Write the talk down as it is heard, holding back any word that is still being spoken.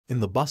In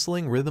the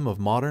bustling rhythm of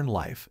modern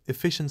life,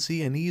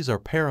 efficiency and ease are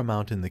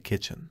paramount in the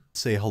kitchen.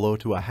 Say hello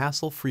to a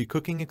hassle-free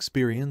cooking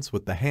experience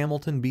with the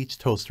Hamilton Beach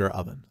Toaster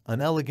Oven,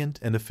 an elegant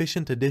and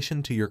efficient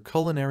addition to your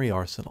culinary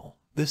arsenal.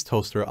 This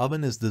toaster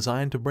oven is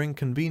designed to bring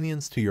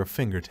convenience to your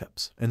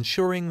fingertips,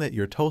 ensuring that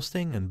your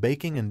toasting and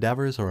baking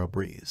endeavors are a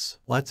breeze.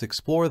 Let's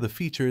explore the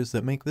features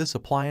that make this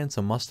appliance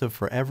a must-have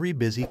for every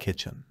busy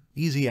kitchen.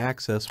 Easy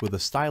access with a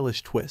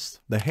stylish twist.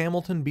 The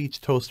Hamilton Beach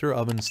Toaster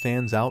Oven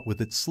stands out with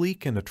its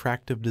sleek and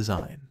attractive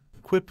design.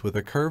 Equipped with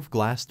a curved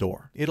glass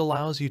door, it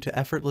allows you to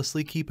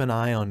effortlessly keep an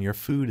eye on your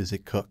food as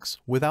it cooks,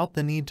 without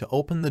the need to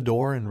open the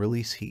door and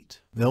release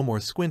heat. No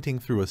more squinting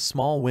through a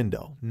small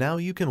window. Now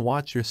you can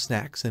watch your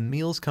snacks and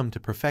meals come to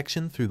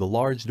perfection through the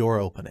large door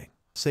opening.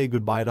 Say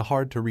goodbye to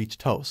hard-to-reach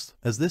toast,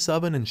 as this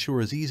oven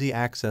ensures easy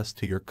access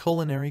to your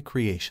culinary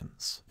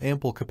creations.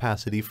 Ample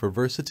capacity for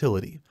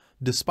versatility.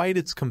 Despite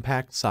its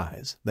compact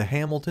size, the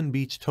Hamilton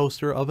Beach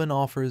Toaster Oven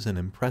offers an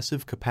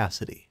impressive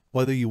capacity.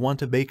 Whether you want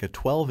to bake a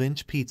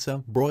 12-inch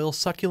pizza, broil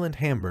succulent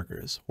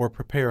hamburgers, or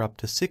prepare up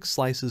to 6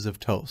 slices of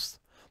toast,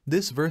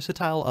 this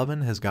versatile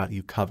oven has got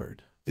you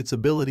covered. Its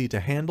ability to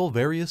handle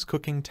various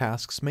cooking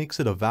tasks makes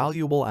it a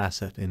valuable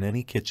asset in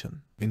any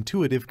kitchen.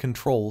 Intuitive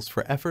controls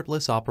for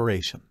effortless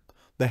operation.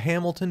 The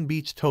Hamilton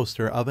Beach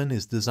Toaster Oven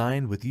is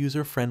designed with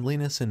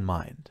user-friendliness in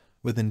mind.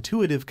 With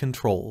intuitive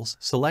controls,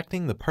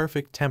 selecting the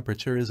perfect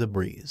temperature is a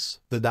breeze.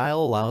 The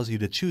dial allows you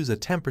to choose a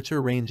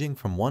temperature ranging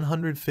from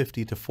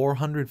 150 to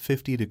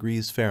 450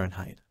 degrees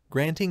Fahrenheit,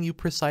 granting you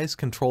precise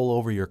control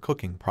over your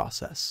cooking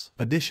process.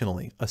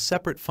 Additionally, a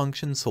separate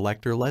function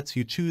selector lets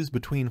you choose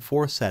between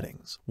 4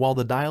 settings, while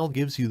the dial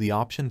gives you the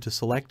option to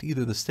select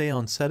either the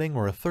stay-on setting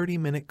or a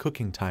 30-minute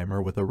cooking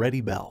timer with a ready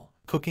bell.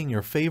 Cooking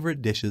your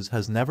favorite dishes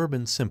has never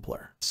been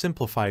simpler.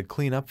 Simplified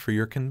cleanup for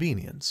your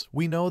convenience.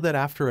 We know that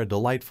after a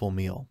delightful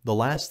meal, the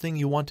last thing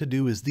you want to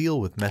do is deal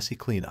with messy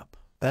cleanup.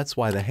 That's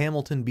why the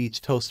Hamilton Beach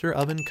Toaster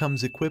Oven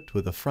comes equipped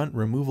with a front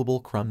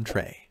removable crumb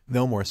tray.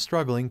 No more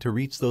struggling to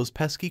reach those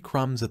pesky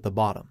crumbs at the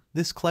bottom.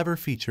 This clever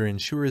feature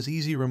ensures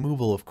easy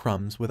removal of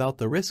crumbs without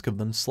the risk of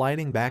them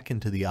sliding back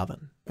into the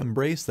oven.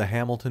 Embrace the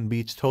Hamilton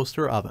Beach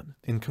Toaster Oven.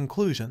 In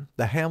conclusion,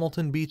 the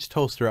Hamilton Beach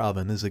Toaster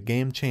Oven is a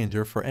game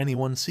changer for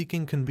anyone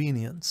seeking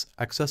convenience,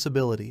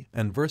 accessibility,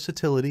 and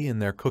versatility in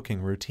their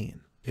cooking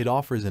routine. It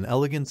offers an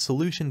elegant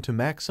solution to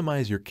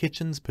maximize your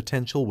kitchen's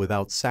potential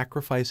without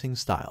sacrificing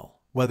style.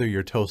 Whether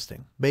you're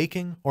toasting,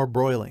 baking, or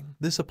broiling,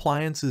 this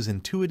appliance's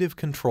intuitive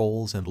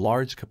controls and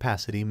large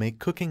capacity make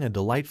cooking a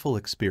delightful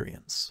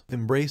experience.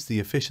 Embrace the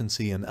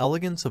efficiency and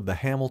elegance of the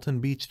Hamilton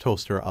Beach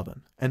Toaster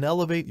Oven and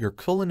elevate your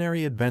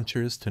culinary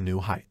adventures to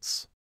new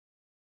heights.